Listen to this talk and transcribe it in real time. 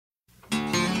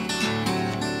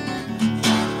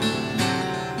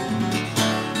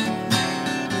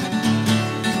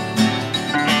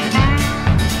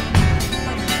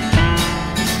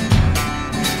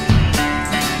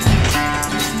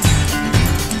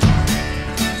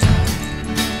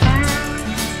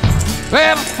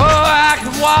Well, before I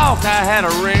could walk, I had a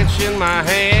wrench in my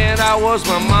hand. I was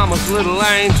my mama's little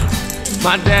angel,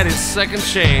 my daddy's second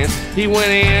chance. He went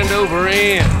end over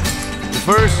end. The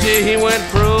first year he went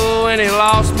pro and he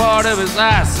lost part of his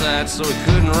eyesight, so he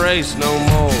couldn't race no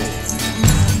more.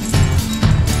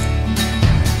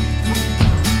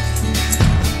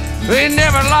 He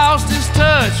never lost his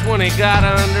touch when he got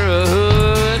under a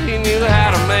hood. He knew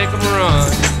how to make 'em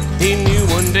run. He knew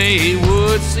one day he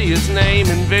would see his name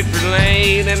in victory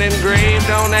lane and engraved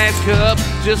on that cup,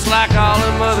 just like all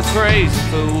them other crazy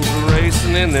fools were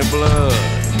racing in their blood.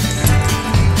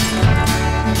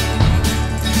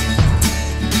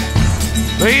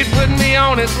 He'd put me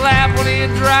on his lap when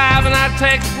he'd drive and I'd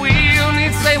take the wheel, and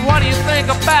he'd say, "What do you think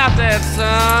about that,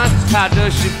 son? How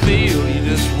does she feel? You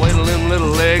just wait till them little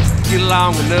legs get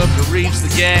long enough to reach the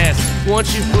gas.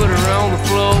 Once you put her on the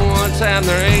floor one time,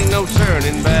 there ain't no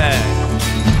turning back."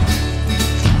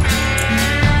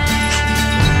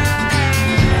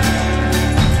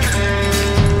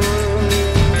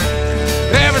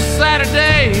 Every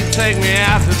Saturday he'd take me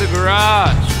out to the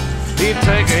garage. He'd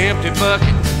take an empty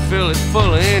bucket, fill it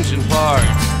full of engine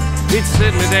parts. He'd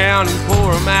sit me down and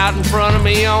pour them out in front of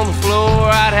me on the floor.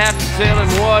 I'd have to tell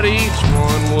him what each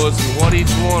one was and what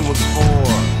each one was for.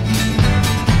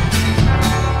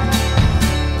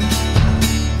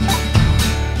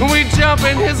 We'd jump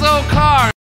in his old car